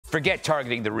Forget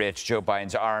targeting the rich. Joe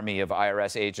Biden's army of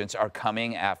IRS agents are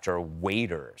coming after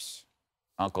waiters.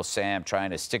 Uncle Sam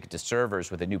trying to stick it to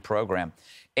servers with a new program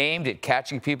aimed at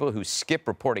catching people who skip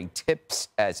reporting tips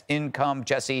as income.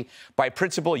 Jesse, by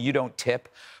principle, you don't tip,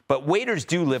 but waiters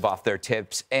do live off their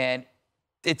tips, and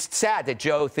it's sad that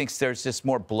Joe thinks there's just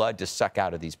more blood to suck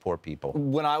out of these poor people.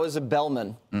 When I was a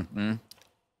bellman,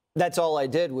 that's all I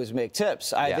did was make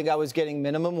tips. I think I was getting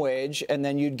minimum wage, and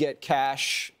then you'd get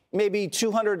cash, maybe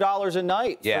 $200 a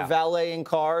night for valeting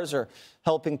cars or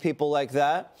helping people like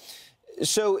that.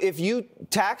 So if you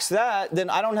tax that, then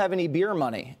I don't have any beer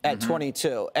money at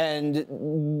 22. And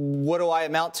what do I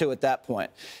amount to at that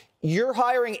point? You're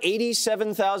hiring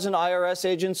 87,000 IRS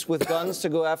agents with guns to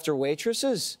go after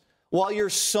waitresses while your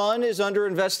son is under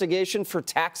investigation for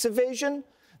tax evasion?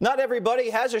 Not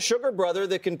everybody has a sugar brother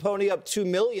that can pony up $2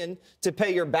 million to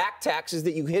pay your back taxes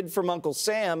that you hid from Uncle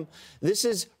Sam. This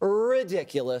is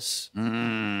ridiculous.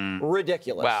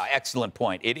 Ridiculous. Wow, excellent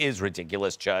point. It is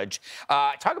ridiculous, Judge.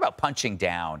 Talk about punching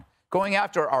down. Going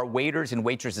after our waiters and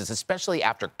waitresses, especially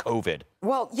after COVID.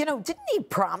 Well, you know, didn't he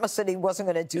promise that he wasn't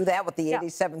going to do that with the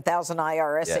 87,000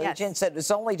 IRS agents? It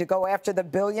was only to go after the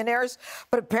billionaires.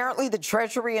 But apparently the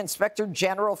Treasury Inspector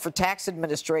General for Tax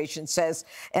Administration says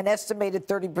an estimated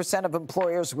 30% of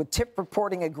employers with tip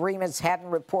reporting agreements hadn't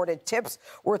reported tips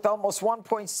worth almost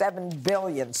 $1.7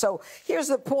 billion. So here's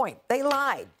the point. They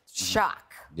lied. Shock.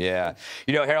 Yeah.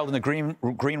 You know, Harold, in the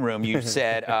green room, you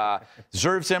said,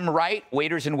 serves them right.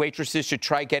 Waiters and waitresses should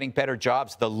try getting better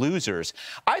jobs. The losers.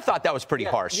 I thought that was pretty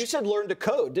harsh. You said learn to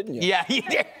code, didn't you? Yeah, you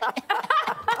did.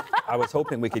 I was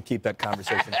hoping we could keep that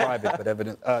conversation private, but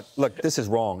evident. Look, this is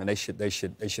wrong, and they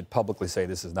should publicly say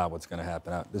this is not what's going to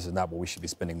happen. This is not what we should be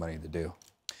spending money to do.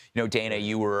 You know, Dana,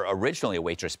 you were originally a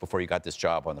waitress before you got this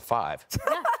job on the 5.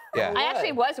 Yeah. I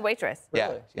actually was a waitress.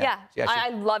 Really? Yeah.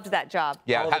 I loved that job.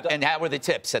 Yeah. And how were the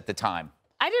tips at the time?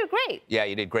 I did great. Yeah,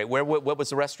 you did great. What was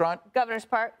the restaurant? Governor's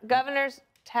Park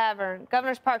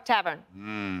Tavern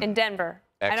in Denver.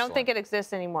 Excellent. I don't think it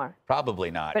exists anymore. Probably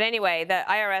not. But anyway, the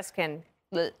IRS can.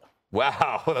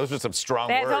 Wow, those are some strong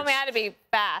words. They told me I had to be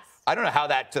fast. I don't know how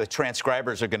the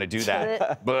transcribers are going to do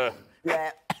that. But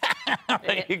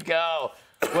there you go.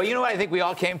 Well, you know what? I think we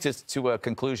all came to a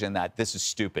conclusion that this is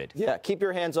stupid. Yeah, keep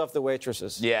your hands off the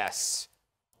waitresses. Yes.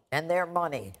 And their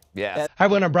money. Yes. Hi,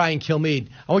 everyone. I'm Brian Kilmeade.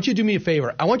 I want you to do me a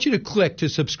favor. I want you to click to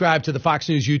subscribe to the Fox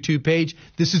News YouTube page.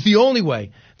 This is the only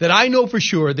way that I know for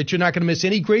sure that you're not going to miss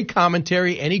any great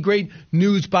commentary, any great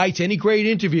news bites, any great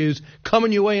interviews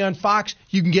coming your way on Fox.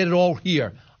 You can get it all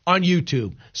here on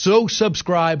YouTube. So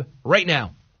subscribe right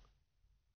now.